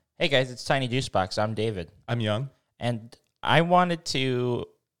Hey guys, it's Tiny Juice Box. I'm David. I'm Young. And I wanted to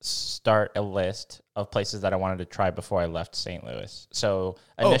start a list of places that I wanted to try before I left St. Louis. So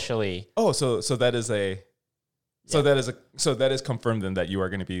initially, so that is confirmed then that you are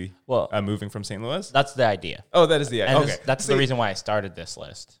going to be moving from St. Louis. that's the idea. Oh, that is the idea. Okay, That's the reason why I started this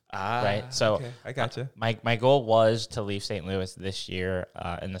list. Right. So okay. I gotcha. My goal was to leave St. Louis this year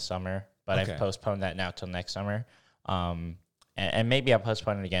in the summer, but Okay. I've postponed that now till next summer. And maybe I'll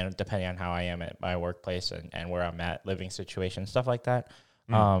postpone it again depending on how I am at my workplace and where I'm at, living situation, stuff like that.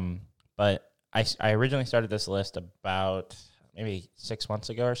 But I originally started this list about maybe 6 months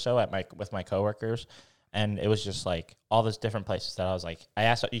ago or so with my coworkers. And it was just like all those different places that I was like, I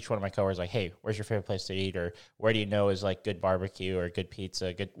asked each one of my coworkers like, hey, where's your favorite place to eat? Or where do you know is like good barbecue or good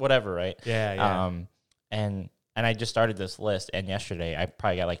pizza, good whatever, right? Yeah. And I just started this list, and yesterday I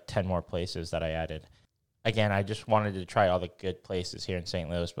probably got like 10 more places that I added. Again, I just wanted to try all the good places here in St.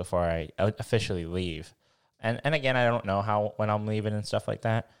 Louis before I officially leave. And again, I don't know when I'm leaving and stuff like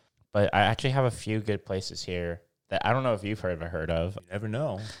that, but I actually have a few good places here that I don't know if you've ever heard of. You never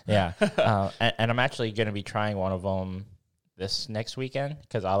know. Yeah. And I'm actually going to be trying one of them this next weekend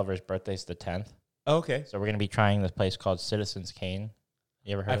because Oliver's birthday's the 10th. Okay. So we're going to be trying this place called Citizens Kane.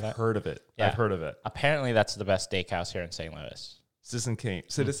 You ever heard of that? I've heard of it. Yeah. I've heard of it. Apparently, that's the best steakhouse here in St. Louis.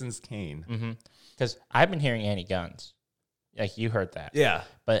 Citizens Kane. Mm-hmm. Because I've been hearing Annie Guns. Like, you heard that. Yeah.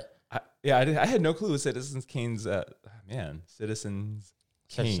 But I had no clue what Citizens Kane's, Citizens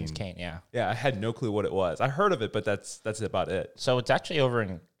Kane, yeah. Yeah, I had no clue what it was. I heard of it, but that's about it. So it's actually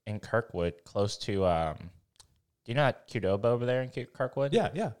over in Kirkwood, close to, do you know that Qdoba over there in Kirkwood? Yeah.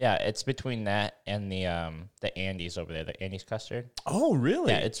 Yeah, it's between that and the Andes over there, the Andes custard. Oh,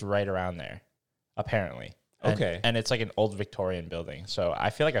 really? Yeah, it's right around there, apparently. Okay. And it's like an old Victorian building. So I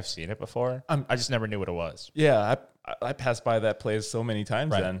feel like I've seen it before. I just never knew what it was. Yeah, I passed by that place so many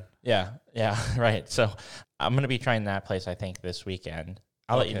times then. Yeah, right. So I'm going to be trying that place, I think, this weekend.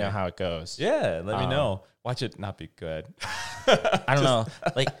 I'll let you know how it goes. Yeah, let me know. Watch it not be good. I don't know.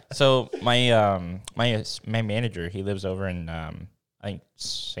 Like, so my manager, he lives over in I think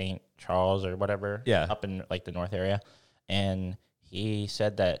St. Charles or whatever. Yeah. Up in like the north area. And he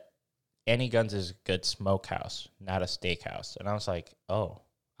said that Annie Guns is a good smokehouse, not a steakhouse. And I was like,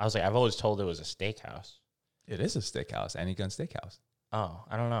 I've always told it was a steakhouse. It is a steakhouse, Annie Gun Steakhouse. Oh,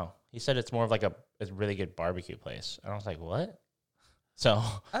 I don't know. He said it's more of like a really good barbecue place. And I was like, what? So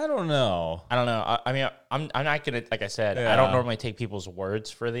I don't know. I mean, I'm not gonna, like I said, I don't normally take people's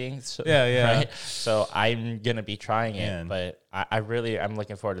words for things. Yeah. Right. So I'm gonna be trying it, but I'm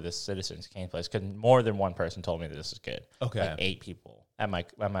looking forward to this Citizens Kane place because more than one person told me that this is good. Okay. Like 8 people at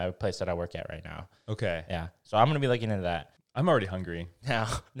my place that I work at right now. Okay. Yeah. So I'm gonna be looking into that. I'm already hungry. Now,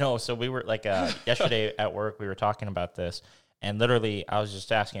 no. So we were like yesterday at work, we were talking about this, and literally I was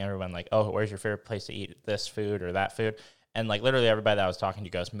just asking everyone like, oh, where's your favorite place to eat this food or that food? And like literally everybody that I was talking to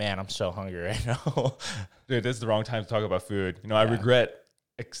goes, man, I'm so hungry right now. Dude, this is the wrong time to talk about food. You know, I regret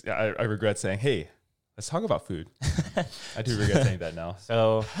saying, hey, let's talk about food. I do regret saying that now.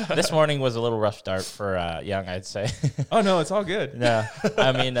 So this morning was a little rough start for Young, I'd say. Oh, no, it's all good. No,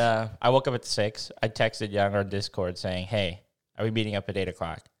 I mean, I woke up at 6. I texted Young on Discord saying, hey, are we meeting up at 8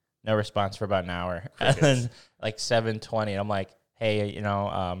 o'clock? No response for about an hour. And then like 7:20, I'm like, hey,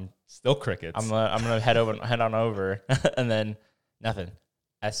 still crickets. I'm gonna head on over, and then nothing.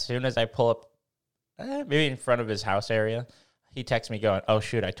 As soon as I pull up, maybe in front of his house area, he texts me going, "Oh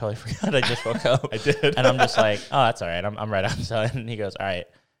shoot, I totally forgot. I just woke up." I did, and I'm just like, "Oh, that's all right. I'm right outside." And he goes, "All right,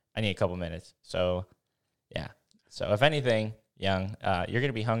 I need a couple minutes." So, yeah. So if anything, Young, you're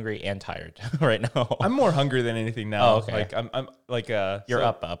gonna be hungry and tired right now. I'm more hungry than anything now. Oh, okay. Like I'm like you're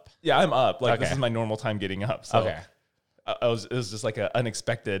up. Yeah, I'm up. Like okay. This is my normal time getting up. So okay. It was just like an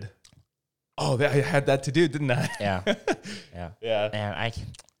unexpected. Oh, I had that to do, didn't I? Yeah. Yeah. And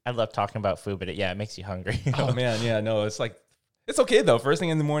I love talking about food, but it makes you hungry. Oh man, yeah, no, it's like it's okay though. First thing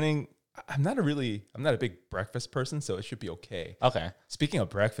in the morning, I'm not a big breakfast person, so it should be okay. Okay. Speaking of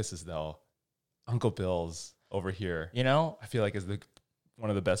breakfasts though, Uncle Bill's over here, I feel like is one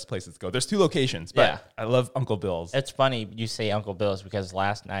of the best places to go. There's 2 locations, but I love Uncle Bill's. It's funny you say Uncle Bill's because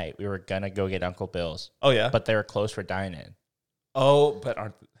last night we were gonna go get Uncle Bill's. Oh yeah, but they were closed for dine-in. Oh, but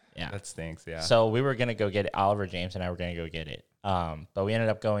yeah, that stinks. Yeah. So we were gonna go get it. Oliver, James, and I were gonna go get it. But we ended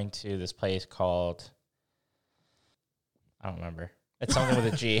up going to this place called, I don't remember. It's something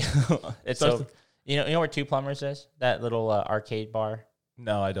with a G. It's so you know where Two Plumbers is? That little arcade bar.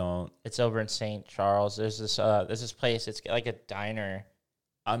 No, I don't. It's over in St. Charles. There's this place. It's like a diner.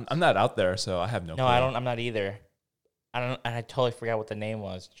 I'm not out there, so I have no clue. I'm not either. I don't. And I totally forgot what the name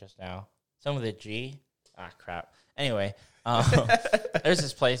was just now. Some with a G. Ah, crap. Anyway, There's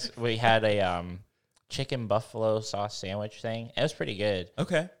this place we had a chicken buffalo sauce sandwich thing. It was pretty good.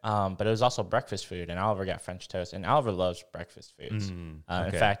 Okay. But it was also breakfast food, and Oliver got French toast, and Oliver loves breakfast foods. Okay.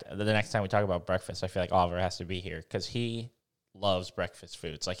 In fact, the next time we talk about breakfast, I feel like Oliver has to be here because he loves breakfast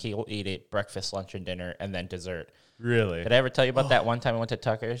foods. Like, he will eat it breakfast, lunch, and dinner, and then dessert. Really? Did I ever tell you about that one time we went to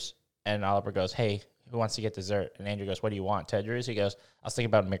Tucker's, and Oliver goes, "Hey, who wants to get dessert?" And Andrew goes, "What do you want, Ted Drew's?" He goes, "I was thinking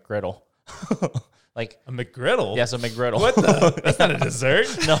about a McGriddle." Like a McGriddle? Yes, a McGriddle. What the? That's not a dessert.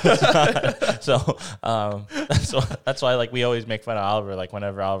 No, it's not. So that's why like we always make fun of Oliver. Like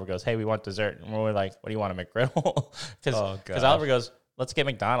whenever Oliver goes, "Hey, we want dessert," and we're like, "What do you want, a McGriddle?" Because Oliver goes, "Let's get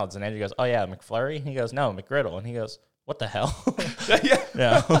McDonald's," and Andrew goes, "Oh yeah, McFlurry." And he goes, "No, McGriddle," and he goes, "What the hell?"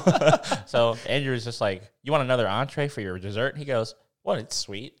 Yeah. So Andrew's just like, "You want another entree for your dessert?" And he goes, "What? It's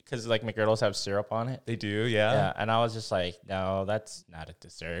sweet," because like McGriddles have syrup on it. They do, yeah. Yeah, and I was just like, "No, that's not a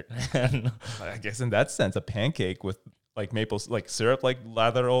dessert." And I guess in that sense, a pancake with like maple like syrup like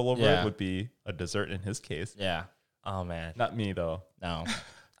lather all over it would be a dessert in his case. Yeah. Oh man. Not me though. No.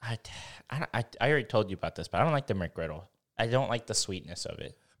 I already told you about this, but I don't like the McGriddle. I don't like the sweetness of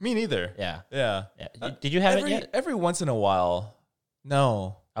it. Me neither. Yeah. Yeah. Did you have it yet? Every once in a while.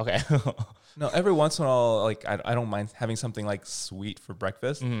 No. Okay. No, every once in a while, like I don't mind having something like sweet for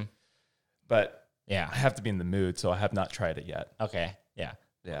breakfast, but yeah, I have to be in the mood, so I have not tried it yet. Okay. Yeah.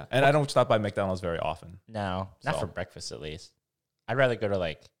 Yeah. And I don't stop by McDonald's very often. No, not for breakfast at least. I'd rather go to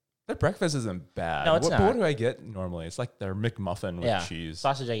like... Their breakfast isn't bad. No, it's not. But what do I get normally? It's like their McMuffin with cheese.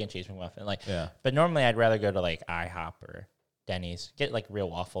 Sausage, egg, and cheese McMuffin. Like, but normally I'd rather go to like IHOP or Denny's. Get like real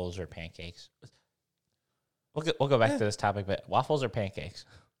waffles or pancakes. We'll go back to this topic, but waffles or pancakes?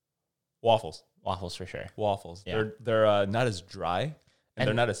 Waffles. Waffles for sure. Waffles. Yeah. They're not as dry and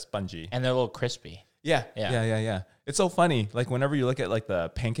they're not as spongy. And they're a little crispy. Yeah. It's so funny. Like whenever you look at like the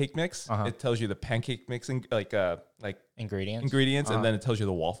pancake mix, it tells you the pancake mixing like ingredients, and then it tells you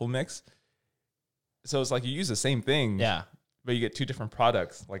the waffle mix. So it's like you use the same thing. Yeah. But you get two different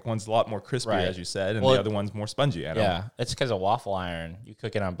products. Like one's a lot more crispy, as you said, and the other one's more spongy. It's because a waffle iron, you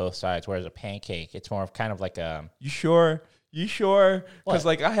cook it on both sides, whereas a pancake, it's more of kind of like a... You sure? Because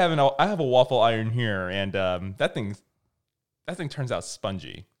like I have a waffle iron here, and that thing turns out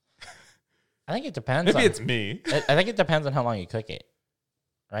spongy. I think it depends. Maybe it's me. I think it depends on how long you cook it,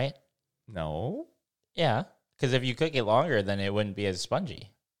 right? No. Yeah, because if you cook it longer, then it wouldn't be as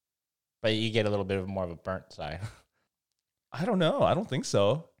spongy, but you get a little bit of more of a burnt side. I don't know. I don't think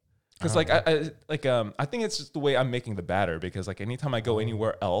so. Because I think it's just the way I'm making the batter. Because like anytime I go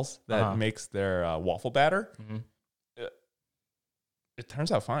anywhere else that makes their waffle batter, it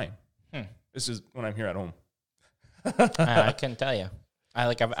turns out fine. It's just when I'm here at home. I couldn't tell you.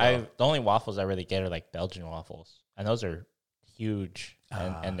 The only waffles I really get are like Belgian waffles, and those are huge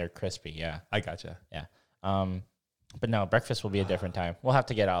and they're crispy. Yeah, I gotcha. Yeah. But no, breakfast will be a different time. We'll have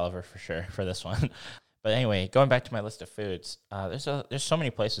to get Oliver for sure for this one. But anyway, going back to my list of foods, there's so many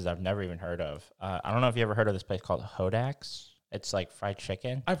places I've never even heard of. I don't know if you ever heard of this place called Hodak's. It's like fried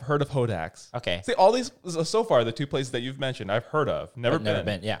chicken. I've heard of Hodak's. Okay. See, all these so far, the two places that you've mentioned, I've heard of. Never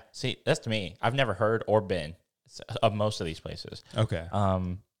been. Yeah. See, that's to me. I've never heard or been of most of these places. Okay.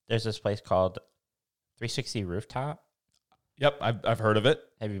 There's this place called 360 Rooftop. Yep, I've heard of it.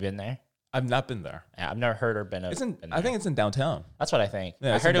 Have you been there? I've not been there. Yeah, I've never heard or been. I think it's in downtown. That's what I think.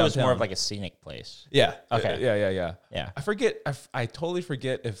 Yeah, I heard it was more of like a scenic place. Yeah. Okay. Yeah. I forget. I totally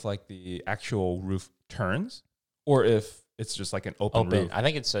forget if like the actual roof turns or if it's just like an open roof. I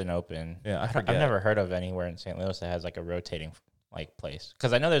think it's an open. Yeah, I've never heard of anywhere in St. Louis that has like a rotating like place.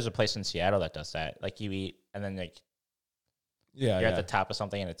 Because I know there's a place in Seattle that does that. Like you eat and then like you're at the top of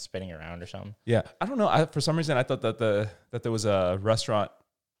something and it's spinning around or something. Yeah, I don't know. For some reason, I thought that that there was a restaurant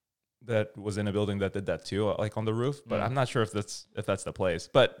that was in a building that did that too, like on the roof. But I'm not sure if that's the place.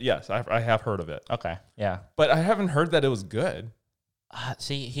 But yes, I have heard of it. Okay, yeah. But I haven't heard that it was good.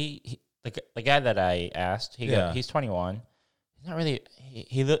 See, the guy that I asked, he's 21. He's not really.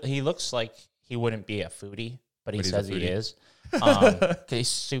 He looks like he wouldn't be a foodie, but he says he is. Because he's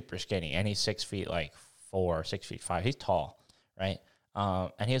super skinny and he's 6 feet like 4, 6 feet 5. He's tall, right?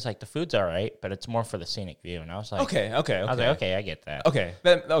 And he was like, the food's all right, but it's more for the scenic view. And I was like, okay. I was like, okay, I get that.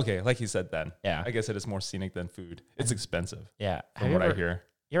 Okay, like he said then. Yeah. I guess it is more scenic than food. It's expensive. Yeah. From what I hear.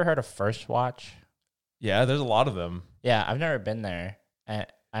 You ever heard of First Watch? Yeah, there's a lot of them. Yeah, I've never been there. And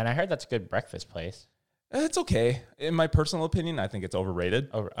I heard that's a good breakfast place. It's okay. In my personal opinion, I think it's overrated.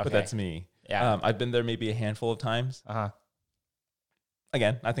 Okay. But that's me. Yeah. I've been there maybe a handful of times.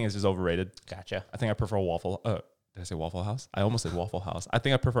 Again, I think it's just overrated. Gotcha. I think I prefer Waffle. Did I say Waffle House? I almost said Waffle House. I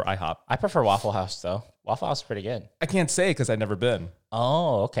think I prefer IHOP. I prefer Waffle House though. Waffle House is pretty good. I can't say because I've never been.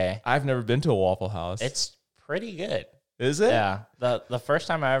 Oh, okay. I've never been to a Waffle House. It's pretty good. Is it? Yeah. The first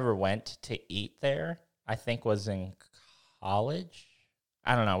time I ever went to eat there, I think was in college.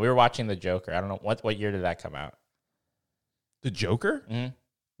 I don't know. We were watching The Joker. I don't know what year did that come out. The Joker? Mm-hmm.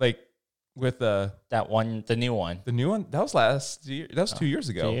 Like with that one, the new one. The new one? That was last year. That was 2 years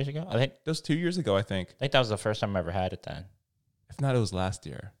ago. 2 years ago? I think that was 2 years ago, I think. I think that was the first time I ever had it then. If not, it was last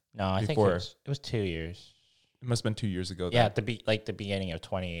year. No, I think it was 2 years. It must have been 2 years ago. Yeah, the beginning of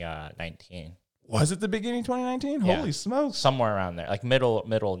 2019. Was it the beginning of 2019? Yeah. Holy smokes. Somewhere around there. Like middle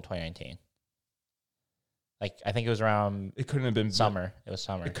in 2019. Like I think it was around It couldn't have been summer. It was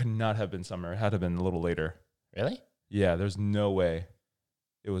summer. It could not have been summer. It had to have been a little later. Really? Yeah, there's no way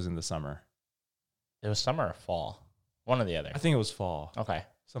it was in the summer. It was summer or fall. One or the other. I think it was fall. Okay.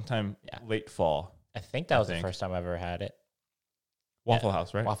 Sometime late fall. I think that was the first time I ever had it. Waffle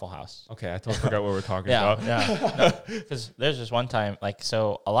House, right? Waffle House. Okay, I totally forgot what we're talking about. Yeah. Because there's just one time, like,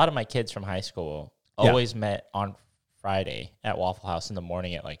 so a lot of my kids from high school always met on Friday at Waffle House in the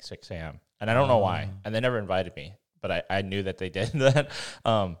morning at like 6 a.m. And I don't know why. And they never invited me, but I knew that they did that.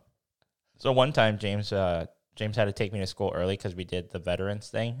 So one time, James had to take me to school early because we did the veterans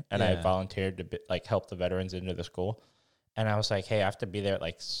thing, and I volunteered to help the veterans into the school. And I was like, hey, I have to be there at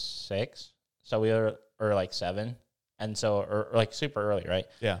like 6. So we were, or like 7. And so, or like super early, right?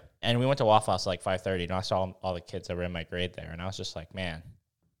 Yeah. And we went to Waffle House at like 5:30, and I saw all the kids that were in my grade there. And I was just like, man,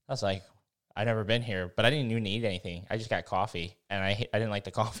 I was like, I've never been here, but I didn't even eat anything. I just got coffee, and I didn't like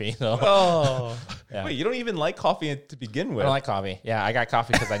the coffee. So. Oh. Yeah. Wait, you don't even like coffee to begin with? I don't like coffee. Yeah, I got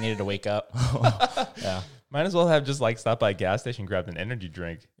coffee because I needed to wake up. Yeah. Might as well have just like stopped by a gas station, grabbed an energy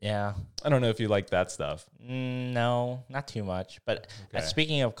drink. Yeah. I don't know if you like that stuff. No, not too much. But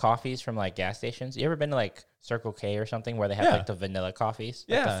speaking of coffees from like gas stations, you ever been to like Circle K or something where they have like the vanilla coffees?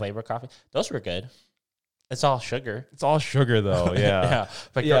 Like the flavor coffee? Those were good. It's all sugar. It's all sugar though. Yeah. Yeah.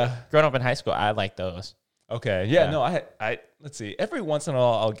 But growing up in high school, I like those. Okay. Yeah. No, I let's see. Every once in a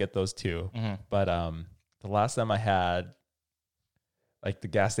while I'll get those too. Mm-hmm. But the last time I had like the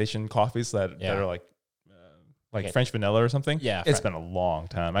gas station coffees that are like French vanilla or something. Yeah. It's been a long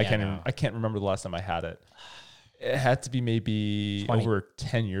time. I can't remember the last time I had it. It had to be maybe over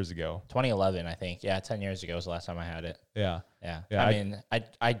 10 years ago. 2011, I think. Yeah, 10 years ago was the last time I had it. Yeah. Yeah. I mean,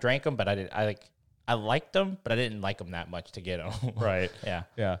 I drank them, but I liked them, but I didn't like them that much to get them. Right. Yeah.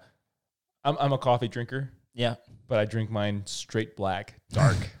 Yeah. I'm a coffee drinker. Yeah. But I drink mine straight black,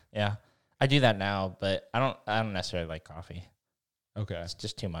 dark. Yeah. I do that now, but I don't necessarily like coffee. Okay. It's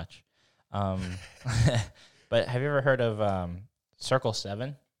just too much. But have you ever heard of Circle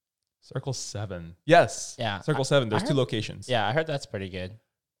 7? Circle 7. Yes. Yeah. Circle 7. There's 2 locations. Yeah, I heard that's pretty good.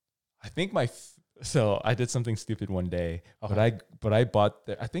 I think so I did something stupid one day, but I bought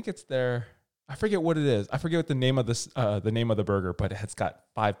I think it's their, I forget what it is. I forget what the name of the burger, but it's got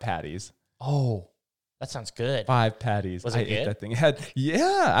 5 patties. Oh, that sounds good. 5 patties. Was it good? Ate that thing.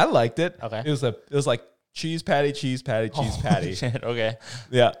 I liked it. Okay. It was like cheese patty, cheese patty, cheese patty. Shit, okay.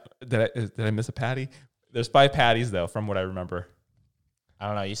 Yeah. Did I miss a patty? There's 5 patties though, from what I remember. I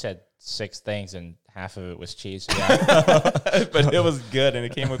don't know. You said 6 things and half of it was cheese. Yeah. But it was good and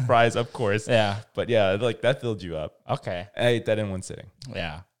it came with fries, of course. Yeah. But yeah, like that filled you up. Okay. I ate that in one sitting.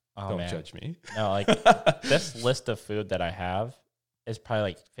 Yeah. Oh, Don't man. judge me. No, like this list of food that I have is probably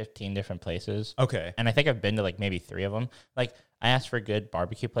like 15 different places. Okay. And I think I've been to like maybe 3 of them. Like I asked for good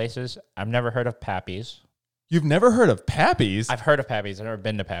barbecue places. I've never heard of Pappy's. You've never heard of Pappy's? I've heard of Pappy's. I've never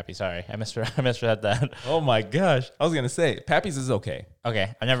been to Pappy's. Sorry. I misread that. Oh my gosh. I was going to say, Pappy's is okay. Okay.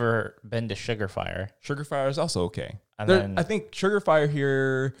 I've never been to Sugar Fire. Sugar Fire is also okay. And I think Sugar Fire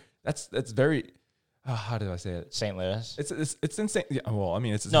here, that's very, how do I say it? St. Louis. It's insane. Yeah, well, I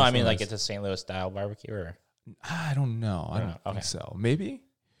mean, it's... No, I mean, like it's a St. Louis style barbecue or... I don't know. I don't think so. Maybe?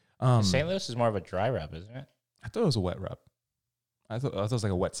 St. Louis is more of a dry rub, isn't it? I thought it was a wet rub. I thought it was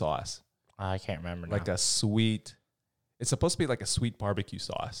like a wet sauce. I can't remember now. Like a sweet... It's supposed to be like a sweet barbecue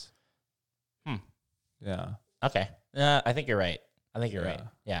sauce. Yeah. Okay. I think you're right. Right.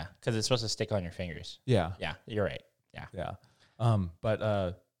 Yeah, because it's supposed to stick on your fingers. Yeah. Yeah, you're right. Yeah. Yeah.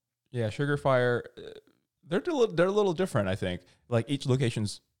 But Sugar Fire, they're a little different, I think. Like each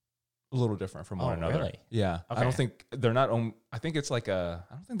location's a little different from one another. Really? Yeah. Okay. I don't think they're not owned. I think it's like I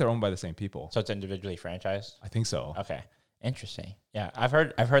don't think they're owned by the same people. So it's individually franchised? I think so. Okay. Interesting. Yeah. I've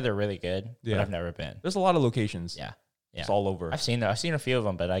heard they're really good, but I've never been. There's a lot of locations. Yeah. It's all over. I've seen a few of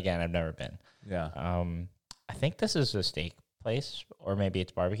them, but again, I've never been. Yeah. I think this is a steak place, or maybe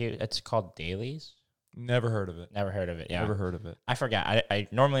it's barbecue. It's called Daly's. Never heard of it. Never heard of it. Yeah. Never heard of it. I forgot. I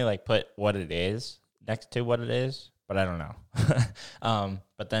normally like put what it is next to what it is, but I don't know.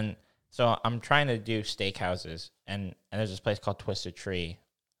 But then, so I'm trying to do steakhouses, and there's this place called Twisted Tree,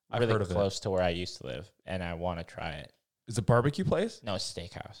 really close to where I used to live, and I want to try it. It's a barbecue place? No, it's a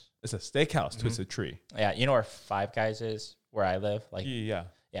steakhouse. It's a steakhouse, Twisted Tree. Yeah, you know where Five Guys is, where I live? Like, yeah,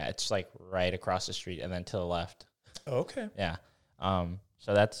 it's like right across the street and then to the left. Okay. Yeah.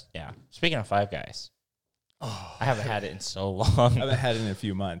 So that's, Speaking of Five Guys, I haven't had it in so long. I haven't had it in a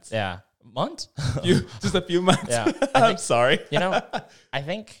few months. Yeah. Months? Just a few months? Yeah. I'm sorry. I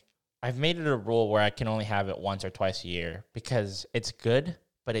think I've made it a rule where I can only have it once or twice a year because it's good,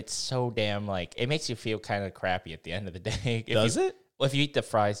 but it's so damn, like, it makes you feel kind of crappy at the end of the day. Does it? Well, if you eat the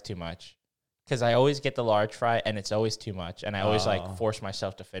fries too much. Because I always get the large fry, and it's always too much. And I always, force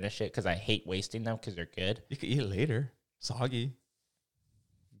myself to finish it because I hate wasting them because they're good. You can eat it later. Soggy.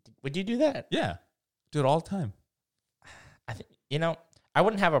 Would you do that? Yeah. Do it all the time. I think, I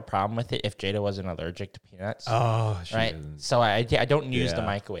wouldn't have a problem with it if Jada wasn't allergic to peanuts. Oh, right. So I don't use the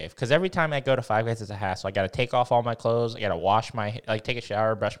microwave because every time I go to Five Guys, it's a hassle. I got to take off all my clothes. I got to wash take a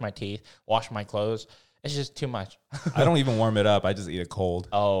shower, brush my teeth, wash my clothes. It's just too much. I don't even warm it up. I just eat it cold.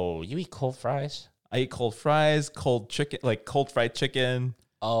 Oh, you eat cold fries? I eat cold fries, cold chicken, like cold fried chicken.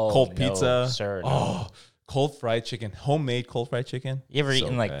 Oh, cold pizza. Sir, no. Oh, cold fried chicken, homemade cold fried chicken. You ever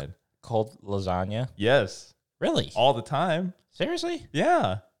eaten like cold lasagna? Yes. Really? All the time. Seriously?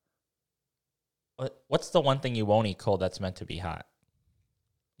 Yeah. What's the one thing you won't eat cold that's meant to be hot?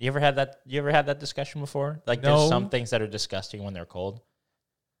 You ever had that discussion before? Like, there's some things that are disgusting when they're cold.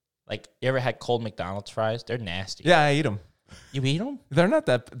 Like, you ever had cold McDonald's fries? They're nasty. Yeah, I eat them. You eat them? They're not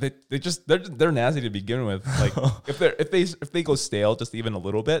that. They're nasty to begin with. Like, if they go stale just even a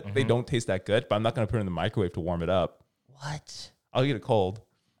little bit, they don't taste that good. But I'm not gonna put it in the microwave to warm it up. What? I'll eat it cold.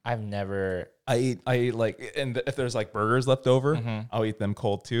 I've never. I eat like, and if there's like burgers left over, I'll eat them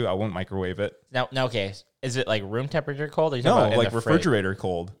cold too. I won't microwave it. Now, okay. Is it like room temperature cold? Or no, like refrigerator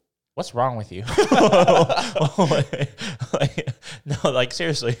cold. What's wrong with you? Like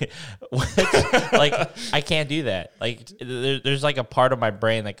seriously, like I can't do that. Like there's like a part of my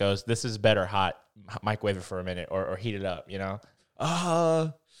brain that goes, "This is better hot. Microwave it for a minute or heat it up."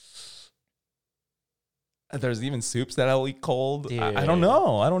 There's even soups that I'll eat cold. Dude. I don't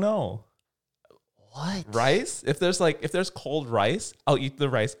know. What? Rice? If there's cold rice, I'll eat the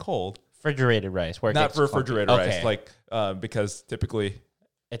rice cold. Refrigerated rice, where it not refrigerated rice, okay. like because typically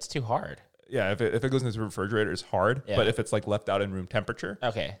it's too hard. Yeah, if it goes into the refrigerator, it's hard. Yeah. But if it's like left out in room temperature,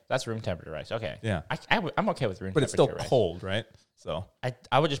 okay, that's room temperature rice. Okay, yeah, I'm okay with room temperature. But it's still rice. Cold, right? So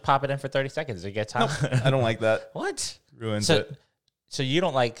I would just pop it in for 30 seconds. It gets hot. Nope, I don't like that. What? Ruins it. So you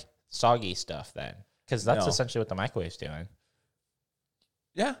don't like soggy stuff then? Because that's essentially what the microwave's doing.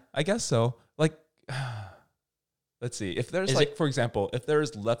 Yeah, I guess so. Like, let's see. If there's for example, if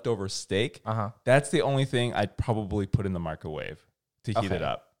there's leftover steak, that's the only thing I'd probably put in the microwave to heat it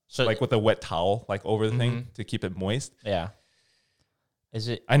up. So like with a wet towel, like over the thing to keep it moist. Yeah. Is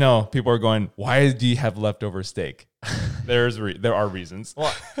it? I know people are going, why do you have leftover steak? There are reasons.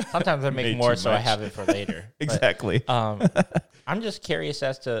 Well, sometimes I make more so I have it for later. Exactly. But, I'm just curious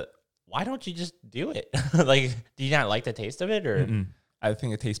as to why don't you just do it? Like, do you not like the taste of it, or? I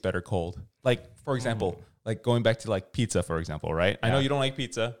think it tastes better cold. Like, for example, like going back to like pizza, for example, right? Yeah. I know you don't like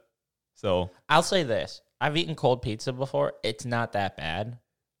pizza, so I'll say this: I've eaten cold pizza before. It's not that bad.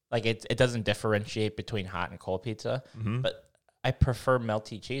 Like it doesn't differentiate between hot and cold pizza, but I prefer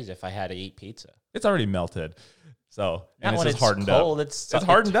melty cheese if I had to eat pizza. It's already melted, so and it's just hardened cold, up. It's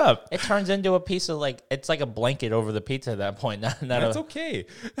hardened up. It turns into a piece of it's like a blanket over the pizza at that point. That's okay.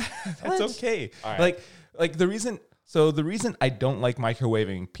 That's okay. Right. Like the reason I don't like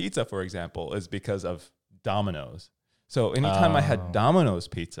microwaving pizza, for example, is because of Domino's. So anytime I had Domino's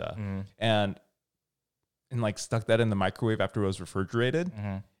pizza and like stuck that in the microwave after it was refrigerated,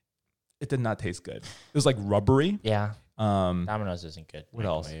 it did not taste good. It was like rubbery. Yeah. Domino's isn't good. What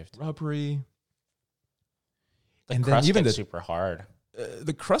else? Rubbery. The crust gets super hard.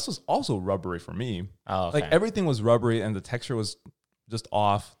 The crust was also rubbery for me. Oh, okay. Like everything was rubbery and the texture was just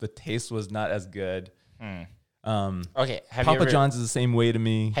off. The taste was not as good. Okay. Papa John's is the same way to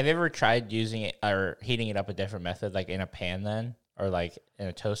me. Have you ever tried using it or heating it up a different method, like in a pan then, or like in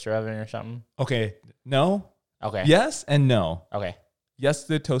a toaster oven or something? Okay. No. Okay. Yes and no. Okay. Yes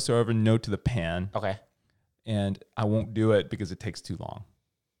to the toaster oven, no to the pan. Okay. And I won't do it because it takes too long.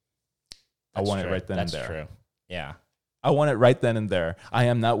 I want it right then and there. That's true. Yeah. I want it right then and there. I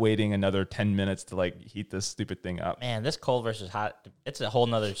am not waiting another 10 minutes to like heat this stupid thing up. Man, this cold versus hot, it's a whole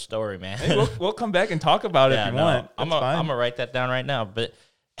nother story, man. Hey, we'll come back and talk about it if you want. I'm going to write that down right now. But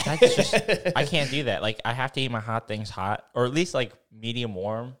that's just, I can't do that. Like, I have to eat my hot things hot, or at least like medium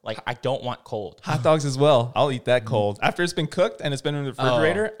warm. Like, I don't want cold. Hot dogs as well. I'll eat that cold. After it's been cooked and it's been in the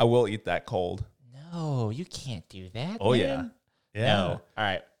refrigerator, I will eat that cold. No, you can't do that. Oh, man. Yeah. No. All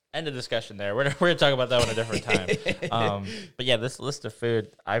right. End of discussion there. We're gonna talk about that one a different time. But yeah, this list of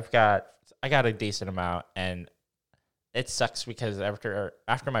food I got a decent amount, and it sucks because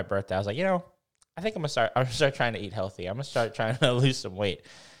after my birthday, I was like, I think I'm gonna start trying to eat healthy. I'm gonna start trying to lose some weight.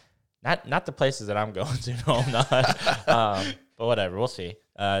 Not the places that I'm going to. No, I'm not. But whatever, we'll see.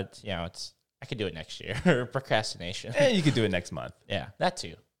 I could do it next year. Procrastination. And you could do it next month. Yeah, that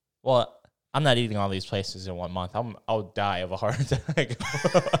too. Well, I'm not eating all these places in 1 month. I'll die of a heart attack.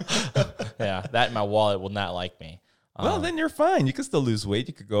 Yeah, that and my wallet will not like me. Well, then you're fine. You can still lose weight.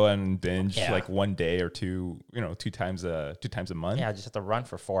 You could go and binge like one day or two. 2 times a month. Yeah, I just have to run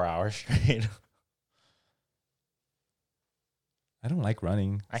for 4 hours straight. I don't like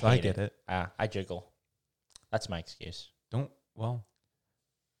running, so I get it. I jiggle. That's my excuse. I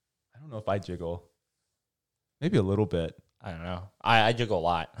don't know if I jiggle. Maybe a little bit. I don't know. I jiggle a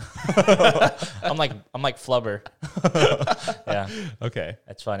lot. I'm like Flubber. Yeah. Okay.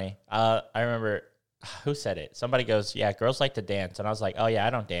 That's funny. I remember, who said it? Somebody goes, yeah, girls like to dance. And I was like, oh yeah,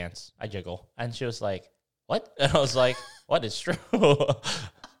 I don't dance. I jiggle. And she was like, what? And I was like, what is true?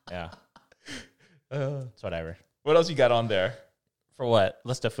 Yeah. It's whatever. What else you got on there? For what?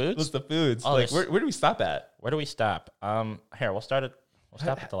 List of foods? List of foods. Oh, like, where do we stop at? Where do we stop? Here, we'll stop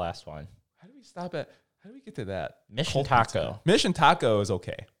at the last one. How do we stop at? How do we get to that? Mission Taco. Mission Taco is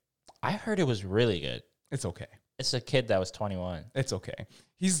okay. I heard it was really good. It's okay. It's a kid that was 21. It's okay.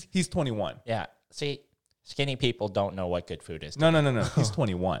 He's 21. Yeah. See, skinny people don't know what good food is. No. He's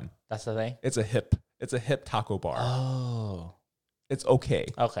 21. That's the thing? It's a hip taco bar. Oh. It's okay.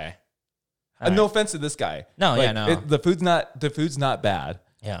 Okay. No offense to this guy. No, no. The food's not bad.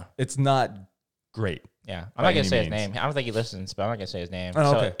 Yeah. It's not great. Yeah. I'm not going to say his name. I don't think he listens, but I'm not going to say his name.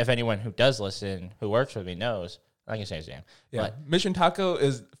 Oh, so okay. if anyone who does listen, who works with me knows, I'm not going to say his name. Yeah. But, Mission Taco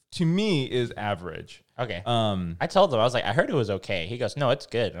is average. Okay. I told him, I was like, I heard it was okay. He goes, no, it's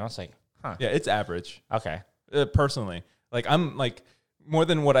good. And I was like, huh. Yeah, it's average. Okay. Personally. Like, I'm like, more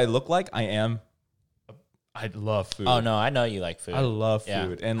than what I look like, I love food. Oh, no, I know you like food. I love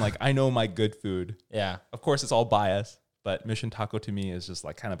food. And, like, I know my good food. Yeah. Of course, it's all biased, but Mission Taco to me is just,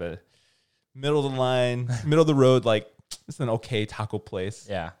 like, kind of a middle of the line, middle of the road, like, it's an okay taco place.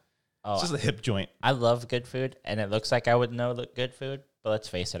 Yeah. Oh, it's just a hip joint. I love good food, and it looks like I would know the good food, but let's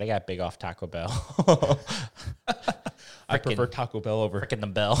face it, I got big off Taco Bell. I prefer Taco Bell over... Frickin' the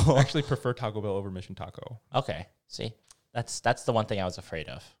Bell. I actually prefer Taco Bell over Mission Taco. Okay. See? That's the one thing I was afraid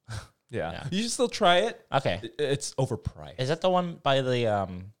of. Yeah. You should still try it. Okay. It's overpriced. Is that the one by the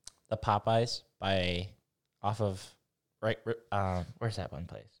Popeyes off of where's that one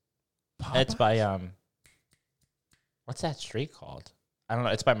place? Popeyes? It's by what's that street called? I don't know.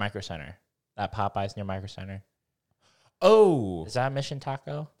 It's by Micro Center. That Popeyes near Micro Center. Oh. Is that a Mission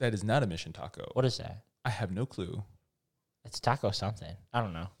Taco? That is not a Mission Taco. What is that? I have no clue. It's taco something. I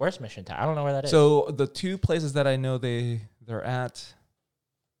don't know. Where's Mission Taco? I don't know where that is. So the two places that I know they're at,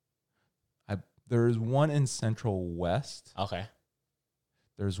 there's one in Central West. Okay.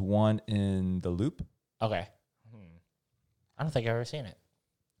 There's one in the Loop. Okay. I don't think I've ever seen it.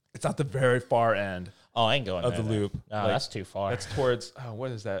 It's at the very far end. Oh, I ain't going of the Loop. No, like, that's too far. That's towards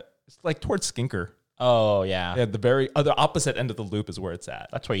what is that? It's like towards Skinker. Oh yeah. Yeah, the very other opposite end of the Loop is where it's at.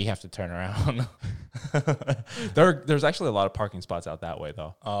 That's where you have to turn around. There's actually a lot of parking spots out that way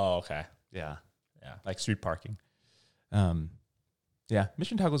though. Oh, okay. Yeah. Like street parking. Yeah,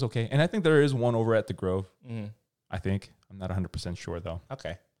 Mission Taco's okay. And I think there is one over at the Grove. Mm-hmm. I think. I'm not 100% sure, though.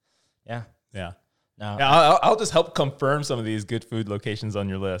 Okay. Yeah. Yeah. No. Yeah, I'll just help confirm some of these good food locations on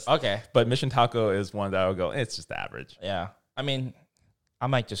your list. Okay. But Mission Taco is one that I'll go, it's just average. Yeah. I mean, I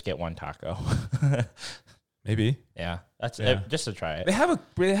might just get one taco. Maybe. Yeah. That's it, just to try it. They have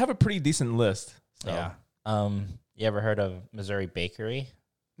a pretty decent list. So. Yeah. You ever heard of Missouri Bakery?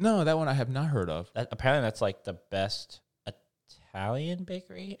 No, that one I have not heard of. Apparently that's like the best Italian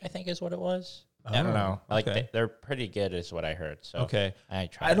bakery, I think is what it was. I don't know. Like they're pretty good is what I heard. So okay. I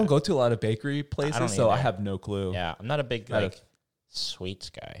don't go to a lot of bakery places, so I have no clue. Yeah. I'm not a big sweets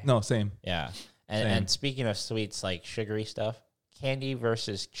guy. No, same. Yeah. And speaking of sweets, like sugary stuff, candy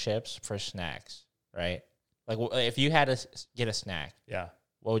versus chips for snacks, right? Like if you had to get a snack,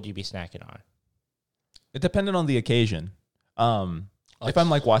 what would you be snacking on? It depended on the occasion. If I'm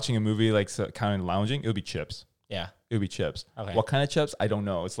like watching a movie, like kind of lounging, it would be chips. Yeah. It would be chips. Okay. What kind of chips? I don't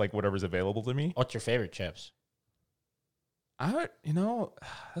know. It's like whatever's available to me. What's your favorite chips?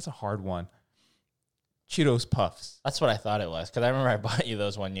 That's a hard one. Cheetos Puffs. That's what I thought it was because I remember I bought you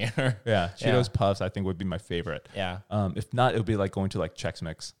those one year. Yeah. Cheetos Puffs I think would be my favorite. Yeah. If not, it would be like going to like Chex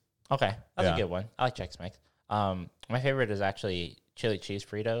Mix. Okay. That's a good one. I like Chex Mix. My favorite is actually chili cheese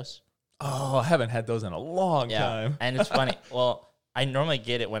Fritos. Oh, I haven't had those in a long time. And it's funny. Well, I normally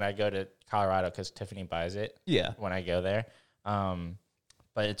get it when I go to Colorado because Tiffany buys it. Yeah. When I go there.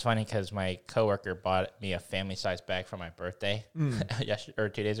 But it's funny because my coworker bought me a family size bag for my birthday yesterday or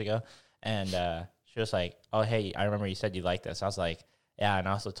 2 days ago. And she was like, oh, hey, I remember you said you liked this. I was like, yeah, and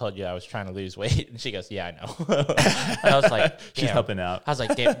I also told you I was trying to lose weight. And she goes, yeah, I know. And I was like, she's helping out. I was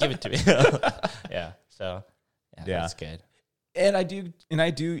like, damn, give it to me. Yeah. So that's good. And I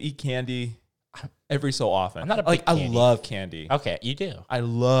do eat candy every so often. I'm not a big I love candy. Okay, you do. I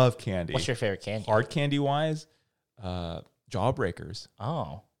love candy. What's your favorite candy? Hard candy wise, Jawbreakers.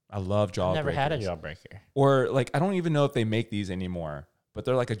 Oh, I love Jawbreakers. I've never had a Jawbreaker. Or like I don't even know if they make these anymore, but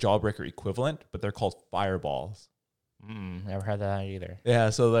they're like a Jawbreaker equivalent, but they're called Fireballs. Never heard that either. Yeah,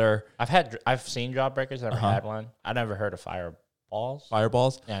 so I've seen Jawbreakers, never had one. I never heard of Fireballs.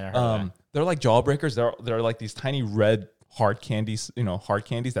 Fireballs? Yeah, I never heard of that. They're like Jawbreakers. They're like these tiny red hard candies, hard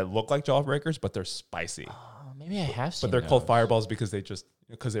candies that look like Jawbreakers, but they're spicy. Oh, maybe I have seen But they're those. called Fireballs because they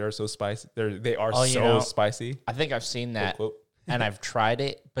are so spicy. They are so spicy. I think I've seen that. Quote. And I've tried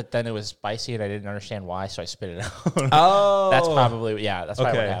it, but then it was spicy and I didn't understand why, so I spit it out. Oh, that's probably what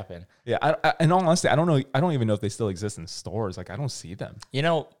happened. Yeah, I in all honesty, I don't know. I don't even know if they still exist in stores. Like I don't see them.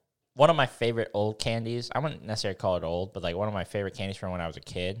 One of my favorite old candies, I wouldn't necessarily call it old, but like one of my favorite candies from when I was a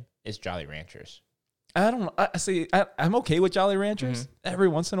kid is Jolly Ranchers. I'm okay with Jolly Ranchers every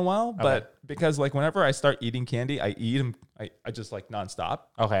once in a while, but because like whenever I start eating candy, I eat them. I just like nonstop.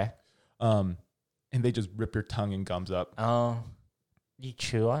 Okay. And they just rip your tongue and gums up. Oh, you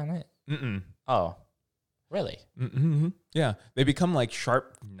chew on it? Mm-mm. Oh, really? Mm-hmm. Yeah, they become like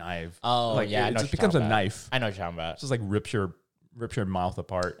sharp knife. Oh, like, yeah. it just becomes a knife. I know what you're talking about. It just like rips your mouth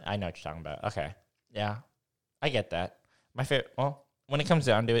apart. I know what you're talking about. Okay. Yeah, I get that. My favorite. Well, when it comes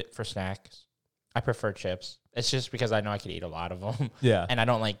down to it for snacks, I prefer chips. It's just because I know I could eat a lot of them. Yeah. And I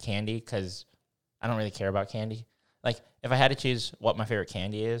don't like candy because I don't really care about candy. Like, if I had to choose what my favorite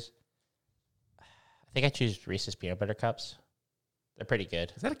candy is, I think I choose Reese's Peanut Butter Cups. They're pretty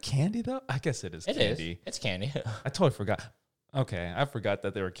good. Is that a candy, though? I guess it is candy. It's candy. I totally forgot. Okay, I forgot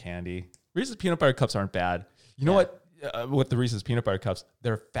that they were candy. Reese's Peanut Butter Cups aren't bad. You know what? With the Reese's Peanut Butter Cups,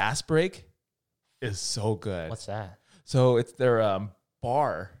 their Fast Break is so good. What's that? So it's their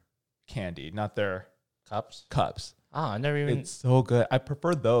bar candy, not their cups. Oh, I never even. It's so good. I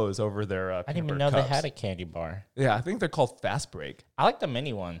prefer those over their. I didn't even know they had a candy bar. Yeah, I think they're called Fast Break. I like the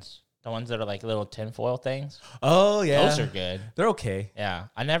mini ones, the ones that are like little tinfoil things. Oh yeah, those are good. They're okay. Yeah,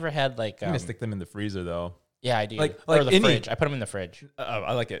 I never had like. I'm gonna stick them in the freezer though. Yeah, I do. Like or the fridge. I put them in the fridge.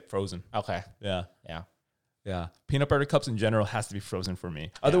 I like it frozen. Okay. Yeah. Peanut butter cups in general has to be frozen for me.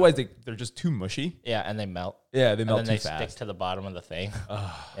 Otherwise, they're just too mushy. Yeah, and they melt. Yeah, they melt and then too fast. Stick to the bottom of the thing.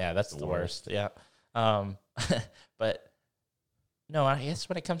 Yeah, that's the worst. Yeah. But no, I guess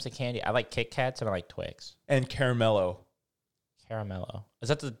when it comes to candy, I like Kit Kats and I like Twix. And Caramello. Is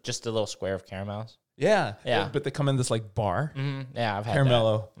that just the little square of caramels? Yeah. Yeah. But they come in this like bar. Mm-hmm. Yeah, I've had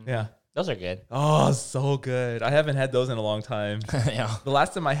Caramello. that. Yeah. Those are good. Oh, so good. I haven't had those in a long time. Yeah. The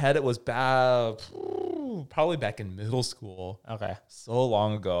last time I had it was probably back in middle school. Okay. So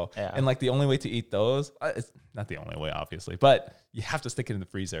long ago. Yeah. And like the only way to eat those, it's not the only way, obviously, but you have to stick it in the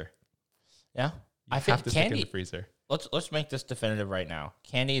freezer. Yeah. I have to stick it in the freezer. Let's make this definitive right now.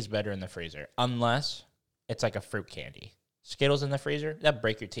 Candy is better in the freezer unless it's like a fruit candy. Skittles in the freezer, that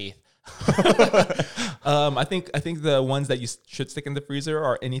break your teeth. I think the ones that you should stick in the freezer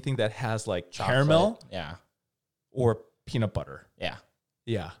are anything that has like chocolate, caramel, or peanut butter. Yeah.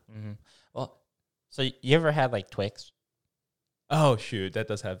 Mm-hmm. Well, so you ever had like Twix? Oh shoot, that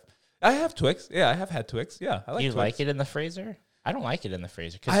does have. I have Twix. Yeah, I have had Twix. Yeah, I like. Do you Twix. like it in the freezer? I don't like it in the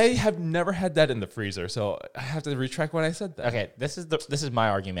freezer. I have never had that in the freezer, so I have to retract what I said. Then. Okay, this is my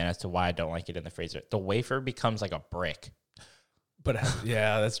argument as to why I don't like it in the freezer. The wafer becomes like a brick. But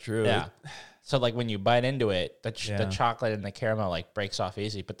yeah, that's true. Yeah. So like when you bite into it, the chocolate and the caramel like breaks off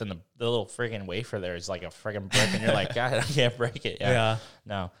easy, but then the little friggin' wafer there is like a friggin' brick, and you're like, God, I can't break it. Yeah.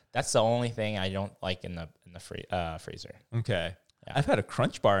 No, that's the only thing I don't like in the freezer. Okay. Yeah. I've had a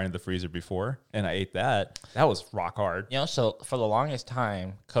Crunch bar in the freezer before, and I ate that. That was rock hard. So for the longest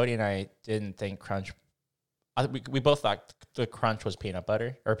time, Cody and I didn't think Crunch. We both thought the Crunch was peanut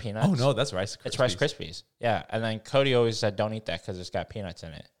butter or peanuts. Oh no, that's Rice Krispies. It's Rice Krispies. Yeah, and then Cody always said, "Don't eat that because it's got peanuts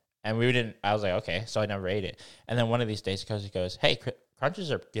in it." And we didn't. I was like, "Okay," so I never ate it. And then one of these days, Cody goes, "Hey,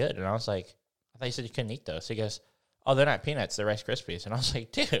 Crunches are good," and I was like, "I thought you said you couldn't eat those." He goes, "Oh, they're not peanuts; they're Rice Krispies." And I was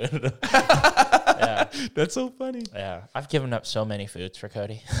like, "Dude." Yeah, that's so funny. Yeah, I've given up so many foods for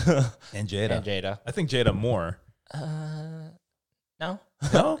Cody and Jada. I think Jada more. No,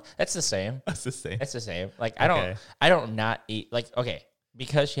 no, that's the same. That's the same. It's the same. Like I don't not eat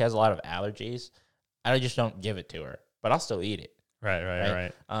because she has a lot of allergies. I just don't give it to her, but I'll still eat it.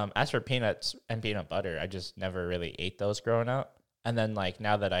 Right. As for peanuts and peanut butter, I just never really ate those growing up. And then like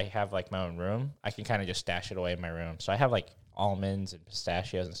now that I have like my own room, I can kind of just stash it away in my room. So I have like almonds and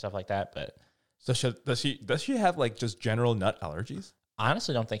pistachios and stuff like that. But so does she have like just general nut allergies? I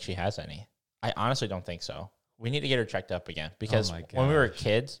honestly don't think she has any. I honestly don't think so. We need to get her checked up again because when we were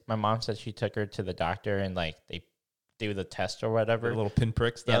kids, my mom said she took her to the doctor and like they do the test or whatever. The little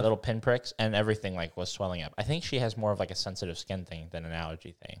pinprick stuff? Yeah, little pinpricks, and everything like was swelling up. I think she has more of like a sensitive skin thing than an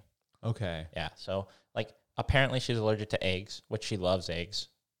allergy thing. Okay. Yeah, so like apparently she's allergic to eggs, which she loves eggs.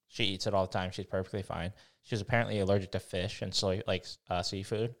 She eats it all the time. She's perfectly fine. She's apparently allergic to fish and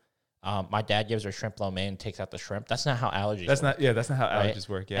seafood. My dad gives her shrimp lo mein and takes out the shrimp. That's not how allergies work. That's not how allergies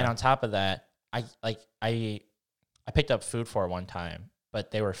work. Yeah. And on top of that, I picked up food for her one time,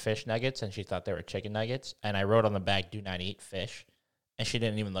 but they were fish nuggets and she thought they were chicken nuggets. And I wrote on the bag, "Do not eat fish." And she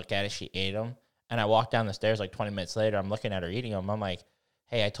didn't even look at it. She ate them. And I walked down the stairs like 20 minutes later. I'm looking at her eating them. I'm like,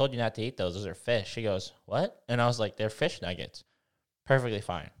 "Hey, I told you not to eat those. Those are fish." She goes, "What?" And I was like, "They're fish nuggets." Perfectly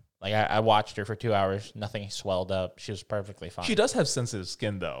fine. Like I watched her for 2 hours. Nothing swelled up. She was perfectly fine. She does have sensitive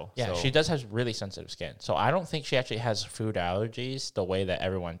skin though. Yeah, so. She does have really sensitive skin. So I don't think she actually has food allergies the way that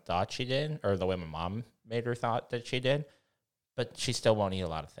everyone thought she did, or the way my mom made her thought that she did. But she still won't eat a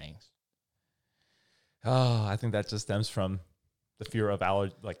lot of things. Oh, I think that just stems from the fear of the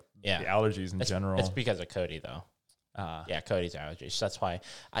allergies in general. It's because of Cody though. Yeah, Cody's allergies. That's why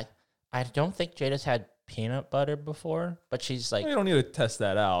I don't think Jada's had peanut butter before, but she's like, we don't need to test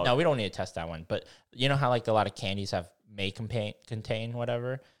that out. No, we don't need to test that one. But you know how like a lot of candies may contain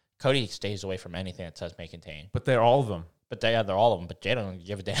whatever. Cody stays away from anything that says may contain. But they're all of them. But they're all of them. But Jada don't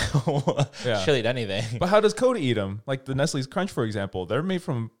give a damn. Yeah. She'll eat anything. But how does Cody eat them? Like the Nestle's Crunch, for example, they're made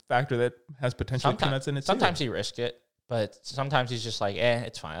from a factor that has potentially peanuts in it. Sometimes he risks it, but sometimes he's just like,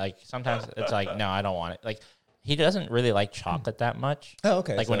 it's fine. Like sometimes it's like, no, I don't want it. Like he doesn't really like chocolate that much. Oh,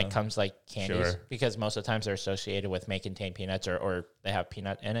 okay. Like when it comes like candies, because most of the times they're associated with may contain peanuts or they have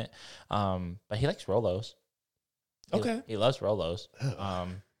peanut in it. But he likes Rolos. Okay. He loves Rolos.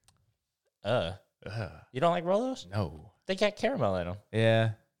 You don't like Rolos? No. They got caramel in them.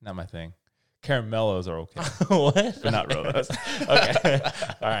 Yeah, not my thing. Caramellos are okay. What? But not Rolos. Okay.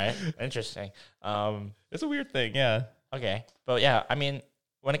 All right. Interesting. It's a weird thing, yeah. Okay. But yeah, I mean,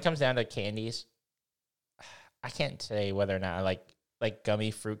 when it comes down to candies, I can't say whether or not I like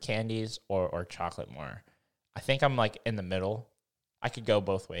gummy fruit candies or chocolate more. I think I'm like in the middle. I could go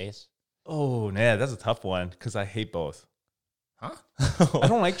both ways. Oh, yeah, that's a tough one because I hate both. Huh? I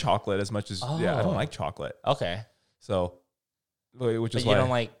don't like chocolate as much as I don't like chocolate. Okay. So, which is why you don't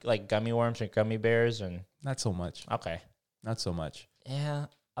like gummy worms and gummy bears and not so much. Okay. Not so much. Yeah,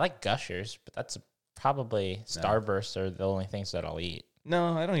 I like Gushers, but that's probably Starbursts are the only things that I'll eat.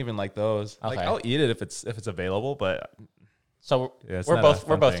 No, I don't even like those. Okay. Like I'll eat it if it's available, but so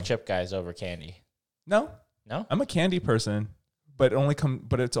we're both chip guys over candy. No, I'm a candy person, but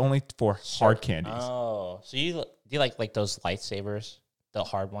it's only for hard candies. Oh, so do you like those lightsabers, the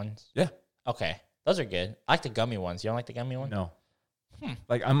hard ones? Yeah. Okay, those are good. I like the gummy ones. You don't like the gummy ones? No.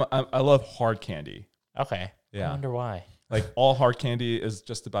 Like I love hard candy. Okay. Yeah. I wonder why. Like all hard candy is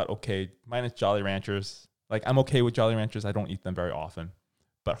just about okay, minus Jolly Ranchers. Like I'm okay with Jolly Ranchers. I don't eat them very often,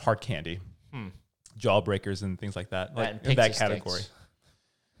 but hard candy, Jawbreakers and things like that, like in that category.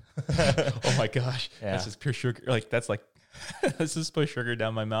 Oh my gosh, that's just pure sugar. Like that's like this is put sugar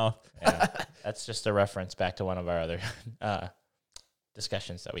down my mouth. Yeah, that's just a reference back to one of our other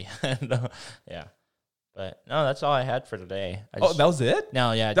discussions that we had. Yeah. But no, that's all I had for today. That was it?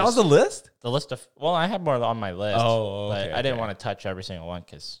 No, yeah. That was the list? The list of, well, I had more on my list. Oh, okay. But I didn't want to touch every single one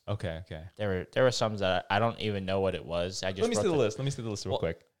because. Okay. There were some that I don't even know what it was. Let me see the list. Let me see the list real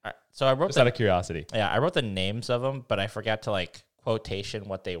quick. So I wrote just out of curiosity. Yeah, I wrote the names of them, but I forgot to like quotation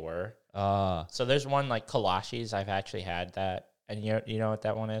what they were. So there's one like Kolaches. I've actually had that. And you know what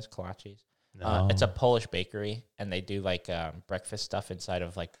that one is? Kolaches. No. It's a Polish bakery, and they do like breakfast stuff inside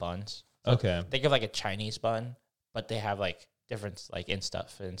of like buns. So okay. Think of like a Chinese bun, but they have like different like in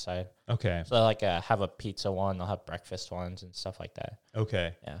stuff inside. Okay. So they'll like have a pizza one, they'll have breakfast ones and stuff like that.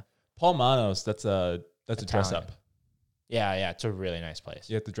 Okay. Yeah. Paul Manos, that's a dress up. Yeah, it's a really nice place.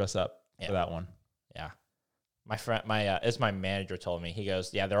 You have to dress up for that one. Yeah. My friend, as my manager told me, he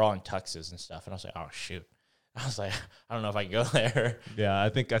goes, yeah, they're all in tuxes and stuff. And I was like, oh shoot. I was like, I don't know if I can go there. Yeah, I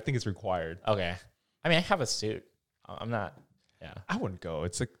think it's required. Okay. I mean, I have a suit. I'm not. Yeah. I wouldn't go.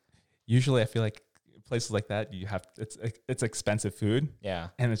 It's like usually I feel like places like that it's expensive food. Yeah.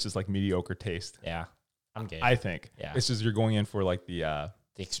 And it's just like mediocre taste. Yeah. I'm good. I think. Yeah. It's just you're going in for like the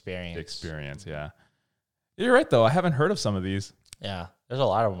experience. The experience, yeah. You're right though. I haven't heard of some of these. Yeah. There's a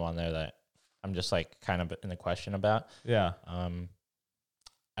lot of them on there that I'm just like kind of in the question about. Yeah.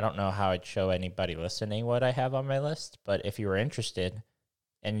 I don't know how I'd show anybody listening what I have on my list, but if you were interested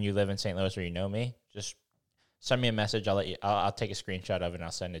and you live in St. Louis or you know me, just send me a message. I'll take a screenshot of it and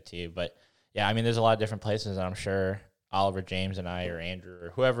I'll send it to you. But yeah, I mean, there's a lot of different places, and I'm sure Oliver, James, and I, or Andrew, or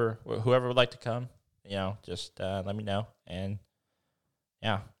whoever would like to come, just let me know. And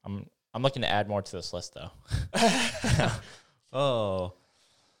yeah, I'm looking to add more to this list though. Oh,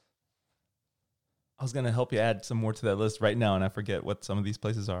 I was gonna help you add some more to that list right now, and I forget what some of these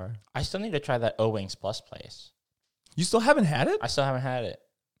places are. I still need to try that O-Wings Plus place. You still haven't had it? I still haven't had it.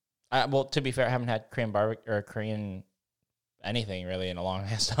 Well, to be fair, I haven't had Korean barbecue or Korean anything really in a long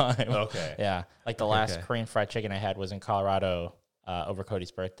ass time. Okay. Yeah, like the last Korean fried chicken I had was in Colorado over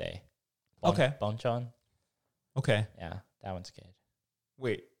Cody's birthday. Bonchon. Okay. Yeah, that one's good.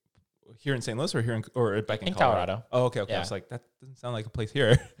 Wait, here in St. Louis or back in Colorado? Oh, okay. Yeah. I was like, that doesn't sound like a place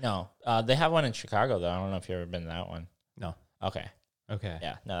here. No, they have one in Chicago though. I don't know if you've ever been to that one. No. Okay. Okay.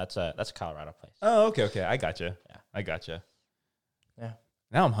 Yeah. No, that's a Colorado place. Oh, okay. I gotcha. Yeah. I gotcha. Yeah.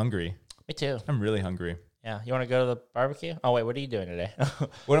 Now I'm hungry. Me too. I'm really hungry. Yeah. You want to go to the barbecue? Oh wait, what are you doing today?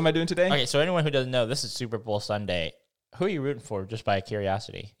 What am I doing today? Okay, so anyone who doesn't know, this is Super Bowl Sunday. Who are you rooting for? Just by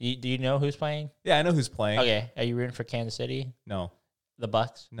curiosity. Do you know who's playing? Yeah, I know who's playing. Okay. Are you rooting for Kansas City? No. The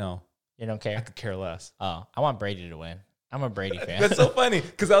Bucks? No. You don't care? I could care less. Oh, I want Brady to win. I'm a Brady fan. That's so funny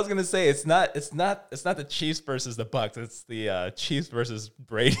because I was gonna say it's not the Chiefs versus the Bucks. It's the Chiefs versus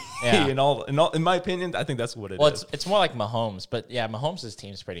Brady. Yeah. in my opinion, I think that's what it is. Well, it's more like Mahomes, but yeah, Mahomes'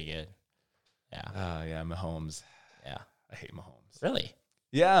 team's pretty good. Yeah. Yeah, Mahomes. Yeah. I hate Mahomes. Really?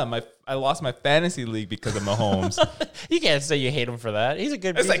 Yeah, I lost my fantasy league because of Mahomes. You can't say you hate him for that. He's a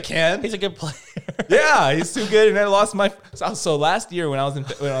good. Yes, I can. He's a good player. Yeah, he's too good, and I lost my. So last year when I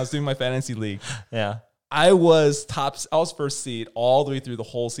was doing my fantasy league, yeah, I was first seed all the way through the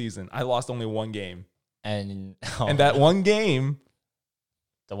whole season. I lost only one game, and that one game,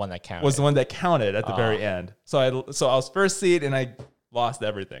 the one that counted, was the one that counted at the very end. So I was first seed and I lost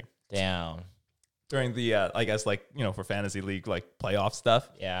everything. Damn. During the, I guess, for fantasy league, playoff stuff.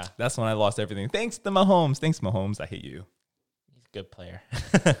 Yeah. That's when I lost everything. Thanks to Mahomes. Thanks, Mahomes. I hate you. He's a good player.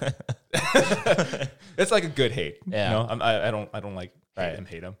 It's like a good hate. Yeah. I don't like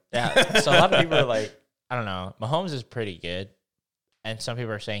hate him. Yeah. So a lot of people are like, I don't know. Mahomes is pretty good. And some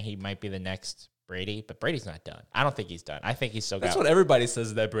people are saying he might be the next Brady, but Brady's not done. I don't think he's done. I think he's still got. That's what everybody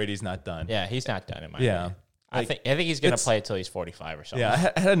says, that Brady's not done. Yeah, he's not done in my opinion. I think he's going to play until he's 45 or something.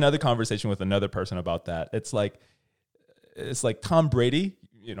 Yeah, I had another conversation with another person about that. It's like Tom Brady,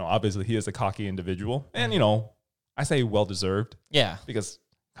 obviously he is a cocky individual, and I say well-deserved. Yeah. Because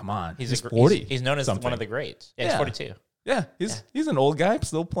come on, he's 40. He's known as one of the greats. Yeah, he's 42. Yeah, he's an old guy,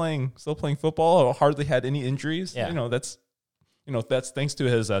 still playing football, hardly had any injuries. Yeah. That's thanks to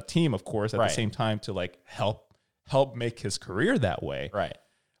his team, of course, at the same time to help make his career that way. Right.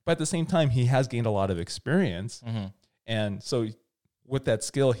 But at the same time, he has gained a lot of experience. Mm-hmm. And so with that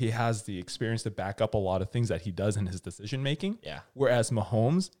skill, he has the experience to back up a lot of things that he does in his decision making. Yeah. Whereas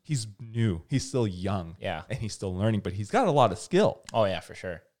Mahomes, he's new. He's still young. Yeah. And he's still learning, but he's got a lot of skill. Oh, yeah, for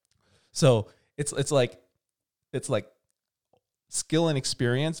sure. So it's like skill and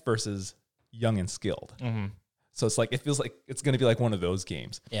experience versus young and skilled. Mm-hmm. So it feels like it's going to be like one of those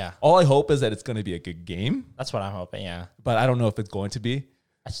games. Yeah. All I hope is that it's going to be a good game. That's what I'm hoping, yeah. But I don't know if it's going to be.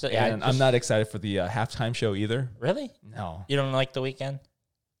 I'm not excited for the halftime show either. Really? No. You don't like The Weeknd?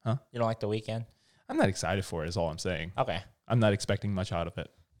 Huh? You don't like The Weeknd? I'm not excited for it is all I'm saying. Okay. I'm not expecting much out of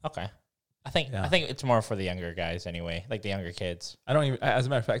it. Okay. I think it's more for the younger guys anyway, like the younger kids. I don't even, as a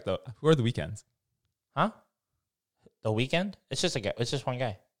matter of fact though, who are the Weekends? Huh? The Weeknd? It's just one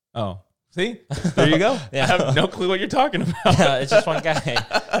guy. Oh. See? There you go. Yeah. I have no clue what you're talking about. Yeah, it's just one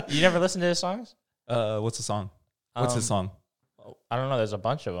guy. You never listened to his songs? What's the song? What's his song? I don't know. There's a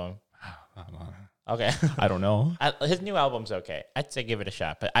bunch of them. Okay. I don't know. His new album's okay. I'd say give it a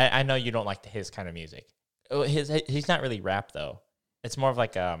shot, but I know you don't like his kind of music. He's not really rap though. It's more of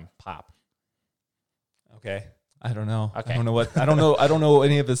like pop. Okay. I don't know. Okay. I don't know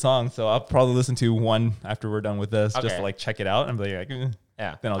any of his songs, so I'll probably listen to one after we're done with this, just to check it out and be like,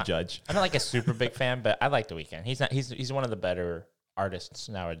 yeah. Then I'll judge. I'm not like a super big fan, but I like The Weeknd. He's one of the better artists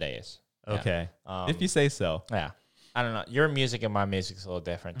nowadays. Okay. If you say so. Yeah. I don't know. Your music and my music's a little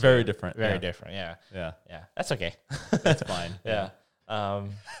different. Very different. Very different. Yeah. Yeah. Yeah. That's okay. That's fine. Yeah.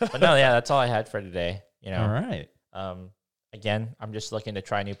 But no, yeah, that's all I had for today. All right. Again, I'm just looking to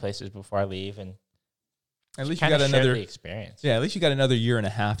try new places before I leave, and at least you got another experience. Yeah, at least you got another year and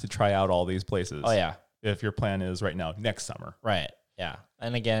a half to try out all these places. Oh yeah. If your plan is right now next summer. Right. Yeah.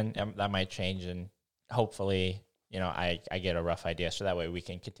 And again, that might change, and hopefully, I get a rough idea. So that way we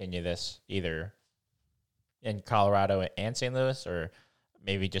can continue this either in Colorado and St. Louis, or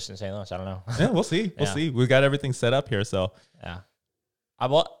maybe just in St. Louis. I don't know. Yeah, we'll see. We'll see. We got everything set up here. So yeah,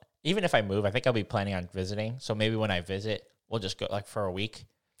 even if I move, I think I'll be planning on visiting. So maybe when I visit, we'll just go like for a week.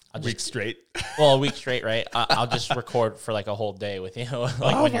 A week straight. Well, a week straight, right? I'll just record for like a whole day with you, like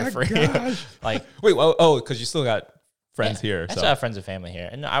when you're free. Like, wait, well, because you still got friends here. I still have friends and family here,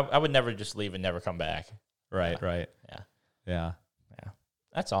 and I would never just leave and never come back. Right. Yeah.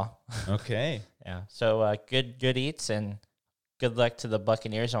 That's all. Okay. Yeah. So good eats and good luck to the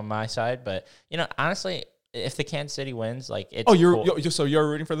Buccaneers on my side. But honestly, if the Kansas City wins, like it's so you're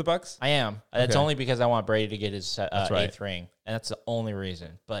rooting for the Bucs? I am. Okay. It's only because I want Brady to get his 8th ring, and that's the only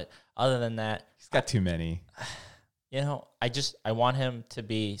reason. But other than that, he's got too many. I want him to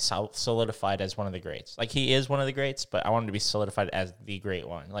be solidified as one of the greats. Like he is one of the greats, but I want him to be solidified as the great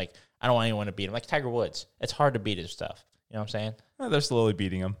one. Like I don't want anyone to beat him. Like Tiger Woods, it's hard to beat his stuff. You know what I'm saying? Well, they're slowly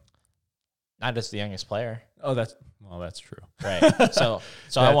beating him. Not just the youngest player. Oh, that's true. Right. So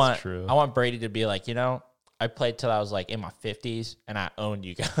I want Brady to be like, I played till I was like in my 50s and I owned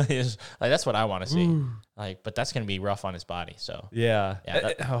you guys. Like that's what I want to see. Ooh. Like, but that's gonna be rough on his body. So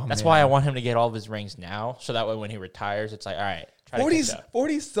that's why I want him to get all of his rings now. So that way when he retires, it's like, all right,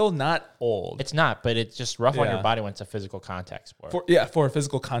 40's still not old. It's not, but it's just rough on your body when it's a physical contact sport. For a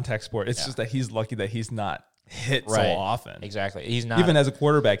physical contact sport, it's just that he's lucky that he's not hit so often. Exactly. He's not, even as a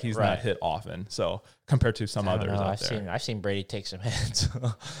quarterback, he's not hit often. So compared to some others out there. I've seen Brady take some hits.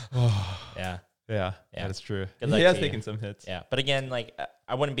 Yeah, that's true. He has taken some hits. Yeah, but again, like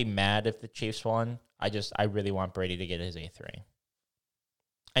I wouldn't be mad if the Chiefs won. I really want Brady to get his 8th ring.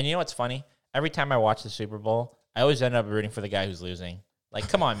 And you know what's funny? Every time I watch the Super Bowl, I always end up rooting for the guy who's losing. Like,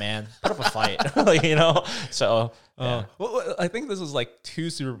 come on, man, put up a fight. So. Well, I think this was like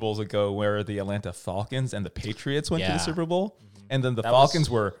 2 Super Bowls ago where the Atlanta Falcons and the Patriots went to the Super Bowl, and then the Falcons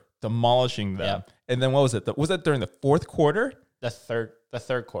were demolishing them. Yep. And then what was it? Was that during the 4th quarter? The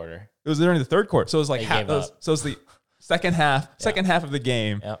third quarter. It was during the 3rd quarter. So it was like so it's the second half of the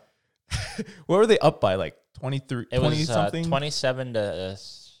game. Yep. What were they up by? Like 23, it 20 was, something? 27 to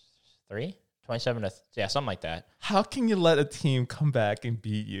 3? 27 to something like that. How can you let a team come back and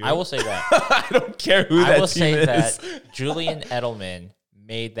beat you? I will say that. I don't care who that team is. I will say that Julian Edelman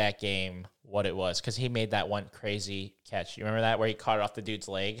made that game what it was because he made that one crazy catch. You remember that where he caught it off the dude's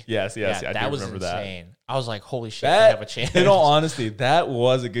leg? Yes. I that was remember insane. That. I was like, holy shit, they have a chance. In all honesty, that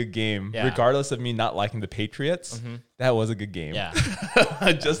was a good game. Yeah. Regardless of me not liking the Patriots, that was a good game. Yeah.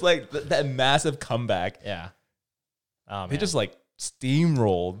 Just like that massive comeback. Yeah. Oh, they just like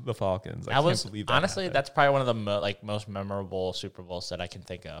steamrolled the Falcons. I can't believe that. Honestly, that's probably one of the most memorable Super Bowls that I can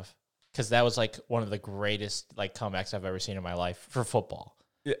think of. Because that was like one of the greatest like comebacks I've ever seen in my life for football.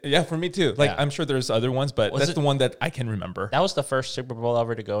 Yeah, for me too. Like I'm sure there's other ones, but that's the one that I can remember. That was the first Super Bowl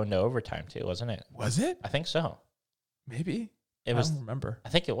ever to go into overtime too, wasn't it? Was it? I think so. Maybe. I don't remember. I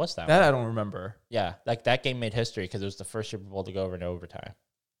think it was that one. I don't remember. Yeah, like that game made history because it was the first Super Bowl to go over into overtime.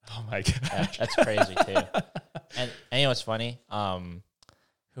 Oh my god, that's crazy too. And you know what's funny?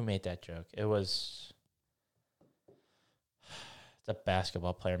 Who made that joke? It was the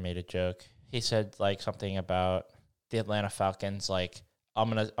basketball player made a joke. He said like something about the Atlanta Falcons. Like I'm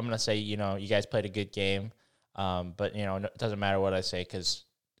gonna say you guys played a good game, but it doesn't matter what I say because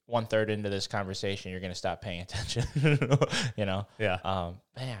 1/3 into this conversation you're gonna stop paying attention. Yeah. Man,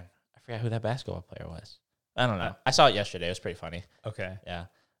 I forgot who that basketball player was. I don't know. I saw it yesterday. It was pretty funny. Okay. Yeah.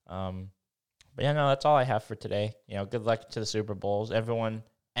 But yeah, no, that's all I have for today. Good luck to the Super Bowls.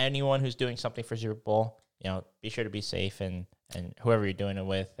 Anyone who's doing something for Super Bowl, be sure to be safe and whoever you're doing it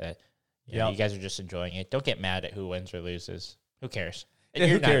with, that you guys are just enjoying it. Don't get mad at who wins or loses. Who cares? Yeah,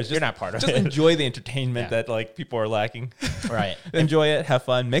 who cares? You're not part of it. Just enjoy the entertainment that like people are lacking. Right. Enjoy it. Have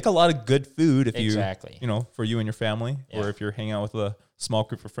fun. Make a lot of good food if exactly. for you and your family, or if you're hanging out with a small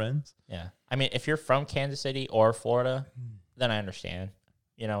group of friends. Yeah. I mean, if you're from Kansas City or Florida, then I understand.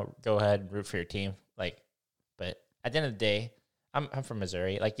 Go ahead and root for your team. But at the end of the day, I'm from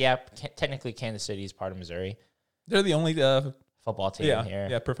Missouri. Technically Kansas City is part of Missouri. They're the only football team here.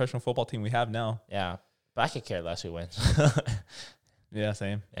 Yeah, professional football team we have now. Yeah. But I could care less who wins. Yeah,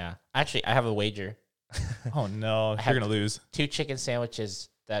 same. Yeah. Actually, I have a wager. Oh, no. You're going to lose. 2 chicken sandwiches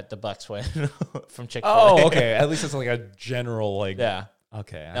that the Bucs win from Chick-fil-A. Oh, okay. At least it's like a general, Yeah.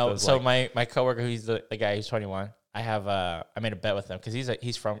 Okay. No, so my coworker, who's the guy who's 21, I made a bet with him because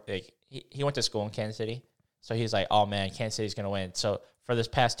he's from, he went to school in Kansas City. So he's like, oh, man, Kansas City's going to win. So for this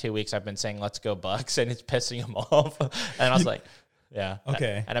past 2 weeks, I've been saying, let's go Bucs, and it's pissing him off. And I was like, yeah.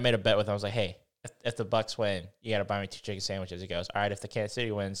 Okay. And I made a bet with him. I was like, hey, if the Bucks win, you got to buy me 2 chicken sandwiches. He goes, all right, if the Kansas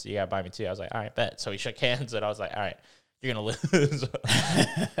City wins, you got to buy me 2. I was like, all right, bet. So we shook hands, and I was like, all right, you're going to lose.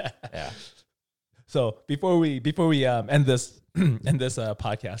 Yeah. So before we end this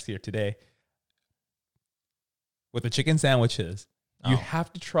podcast here today with the chicken sandwiches, you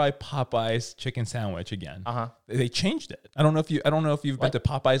have to try Popeye's chicken sandwich again. They changed it. I don't know if you've been to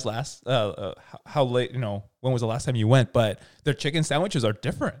Popeye's last how late, when was the last time you went, but their chicken sandwiches are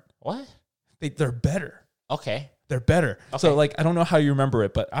different. What? They're better. Okay. They're better. Okay. So like, I don't know how you remember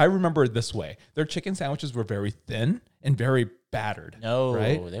it, but I remember it this way. Their chicken sandwiches were very thin and very battered. No,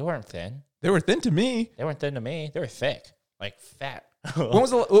 right? They weren't thin. They were thin to me. They weren't thin to me. They were thick, like fat. When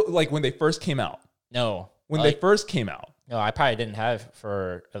was when they first came out? No. When they first came out. No, I probably didn't have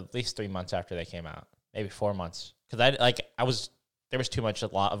for at least 3 months after they came out. Maybe 4 months. Because there was too much, a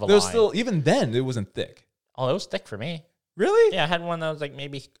lot of a there was line. Still, even then, it wasn't thick. Oh, it was thick for me. Really? Yeah, I had one that was like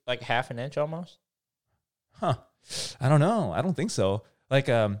maybe like half an inch almost. Huh. I don't know. I don't think so. Like,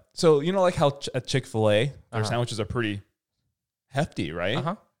 so like how at Chick-fil-A, their sandwiches are pretty hefty,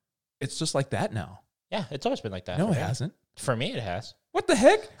 right? It's just like that now. Yeah, it's always been like that. No, it hasn't. For me, it has. What the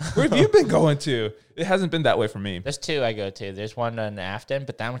heck? Where have you been going to? It hasn't been that way for me. There's 2 I go to. There's one in Afton,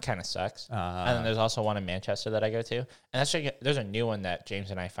 but that one kind of sucks. And then there's also one in Manchester that I go to. And there's a new one that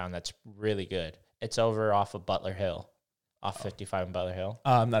James and I found that's really good. It's over off of Butler Hill, off 55 in Butler Hill.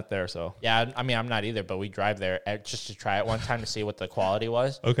 I'm not there, so. Yeah, I mean, I'm not either, but we drive there just to try it one time to see what the quality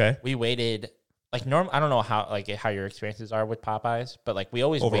was. Okay. We waited, like, I don't know how your experiences are with Popeyes, but, like, we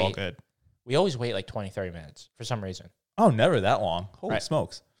always overall wait. Good. We always wait, like, 20, 30 minutes for some reason. Oh, never that long. Holy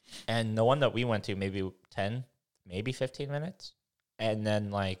smokes. And the one that we went to, maybe 10, maybe 15 minutes. And then,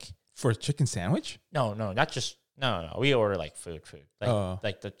 like... For a chicken sandwich? No, not just... No. We order, like, food.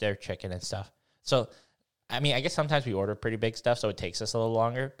 Like, their chicken and stuff. So, I mean, I guess sometimes we order pretty big stuff, so it takes us a little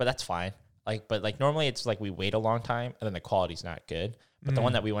longer, but that's fine. But normally it's, like, we wait a long time, and then the quality's not good. But the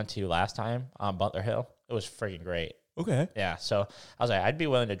one that we went to last time on Butler Hill, it was freaking great. Okay. Yeah, so I was like, I'd be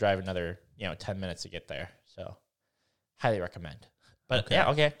willing to drive another, 10 minutes to get there. So, highly recommend. But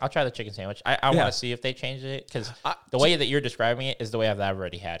okay, I'll try the chicken sandwich. I want to see if they changed it because the way that you're describing it is the way I've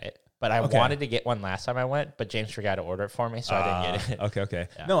already had it. But I wanted to get one last time I went, but James forgot to order it for me, so I didn't get it. Okay.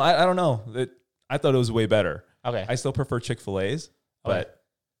 Yeah. No, I don't know. I thought it was way better. Okay. I still prefer Chick-fil-A's, but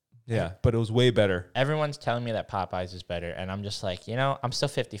but it was way better. Everyone's telling me that Popeyes is better, and I'm just like, I'm still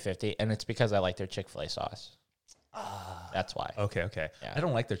 50-50, and it's because I like their Chick-fil-A sauce. That's why. Okay. Yeah. I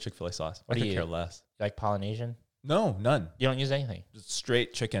don't like their Chick-fil-A sauce. I could care less. You like Polynesian? No, none. You don't use anything? Just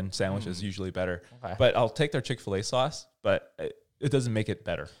straight chicken sandwich is usually better. Okay. But I'll take their Chick-fil-A sauce, but it doesn't make it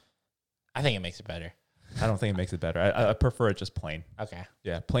better. I think it makes it better. I don't think it makes it better. I prefer it just plain. Okay.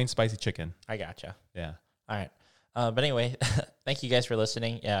 Yeah, plain spicy chicken. I gotcha. Yeah. All right. But anyway, thank you guys for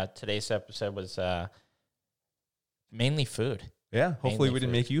listening. Yeah, today's episode was mainly food. Yeah, hopefully we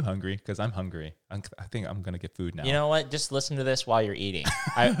didn't make you hungry because I'm hungry. I think I'm going to get food now. You know what? Just listen to this while you're eating.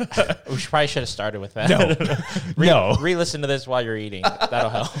 We probably should have started with that. No. Re-listen to this while you're eating. That'll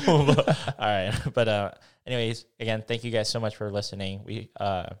help. All right. But anyways, again, thank you guys so much for listening. We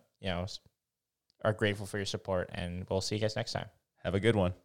are grateful for your support, and we'll see you guys next time. Have a good one.